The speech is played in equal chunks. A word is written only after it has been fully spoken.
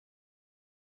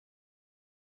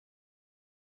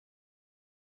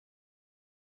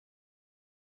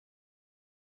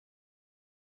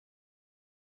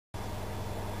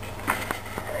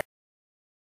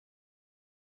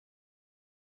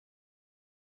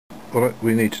What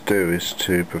we need to do is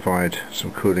to provide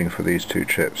some cooling for these two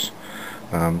chips.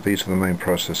 These are the main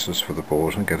processors for the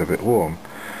board and get a bit warm.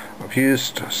 I've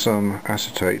used some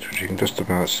acetate, which you can just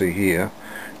about see here,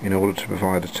 in order to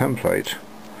provide a template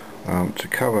to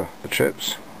cover the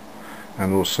chips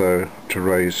and also to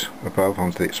raise above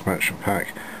onto the expansion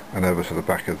pack and over to the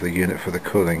back of the unit for the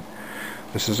cooling.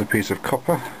 This is a piece of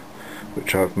copper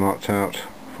which I've marked out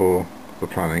for the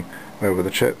planning over the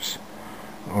chips,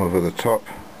 over the top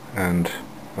and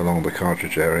along the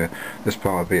cartridge area. This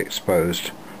part will be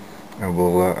exposed and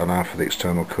will allow for the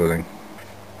external cooling.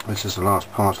 This is the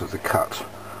last part of the cut.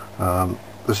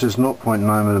 This is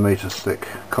 0.9mm thick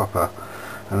copper,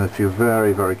 and if you're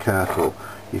very careful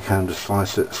you can just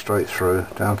slice it straight through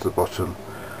down to the bottom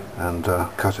and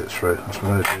cut it through. That's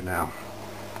what I'm going to do now.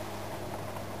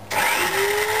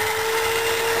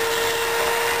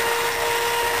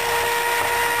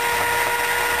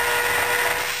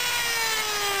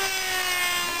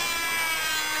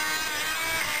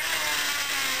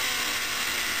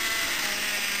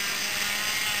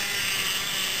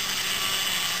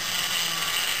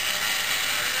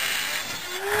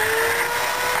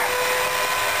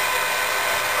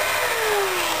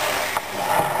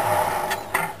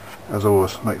 As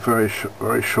always, make very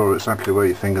sure exactly where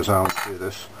your fingers are when you do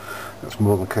this. That's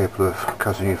more than capable of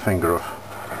cutting your finger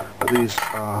off. But these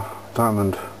are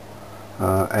diamond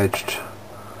edged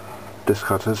disc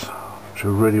cutters, which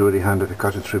are really handy for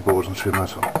cutting through boards and through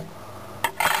metal.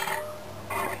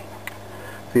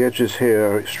 The edges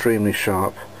here are extremely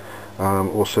sharp.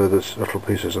 Also there's little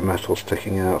pieces of metal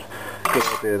sticking out. Good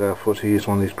idea therefore to use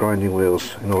one of these grinding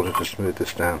wheels in order to smooth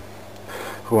this down.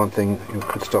 For one thing, you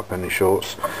could stop any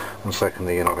shorts, and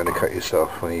secondly you're not going to cut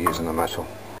yourself when you're using the metal.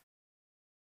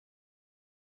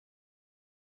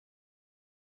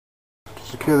 To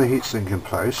secure the heatsink in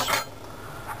place,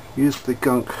 use the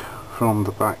gunk from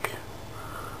the back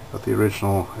of the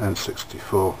original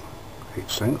N64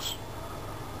 heatsinks.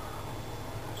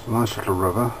 It's a nice little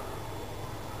rubber.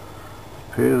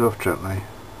 Peel it off gently,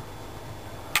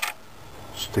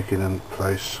 stick it in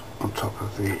place on top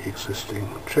of the existing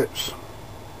chips.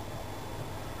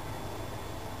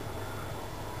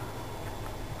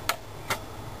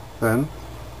 Then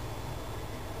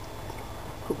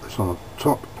put this on the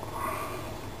top,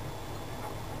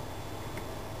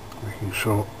 making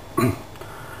sure it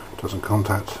doesn't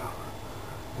contact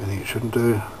anything it shouldn't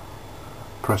do.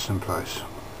 Press in place.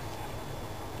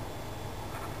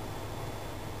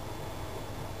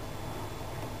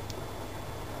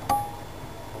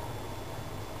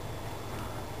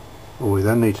 All we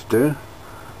then need to do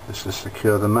is to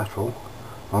secure the metal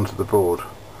onto the board,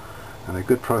 and a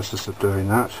good process of doing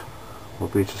that will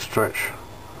be to stretch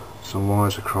some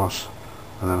wires across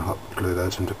and then hot glue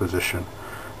those into position.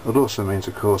 It also means,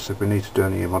 of course, if we need to do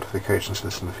any modifications to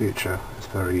this in the future, it's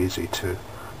very easy to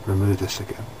remove this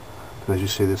again. But as you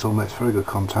see, this all makes very good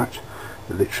contact.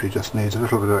 It literally just needs a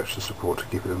little bit of extra support to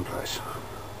keep it in place.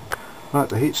 Right,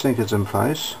 the heatsink is in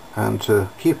place, and to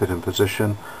keep it in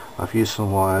position I've used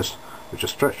some wires which are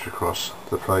stretched across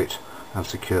the plate and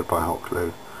secured by hot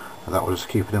glue, and that will just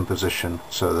keep it in position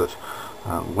so that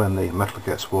when the metal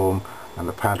gets warm and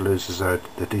the pad loses their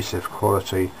adhesive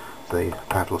quality, the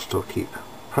pad will still keep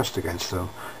pressed against them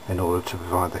in order to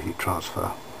provide the heat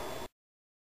transfer.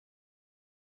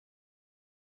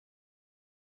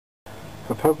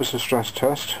 For purpose of stress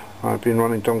test, I've been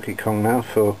running Donkey Kong now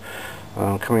for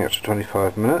coming up to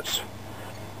 25 minutes,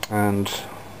 and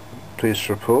pleased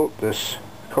to report this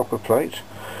copper plate,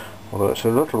 although it's a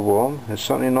little warm, it's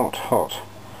certainly not hot.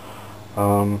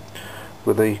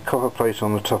 With the copper plate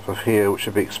on the top of here, which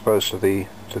should be exposed to the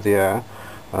air,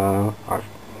 I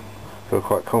feel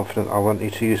quite confident I won't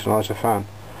need to utilise a fan.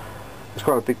 It's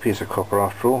quite a big piece of copper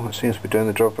after all. It seems to be doing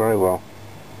the job very well.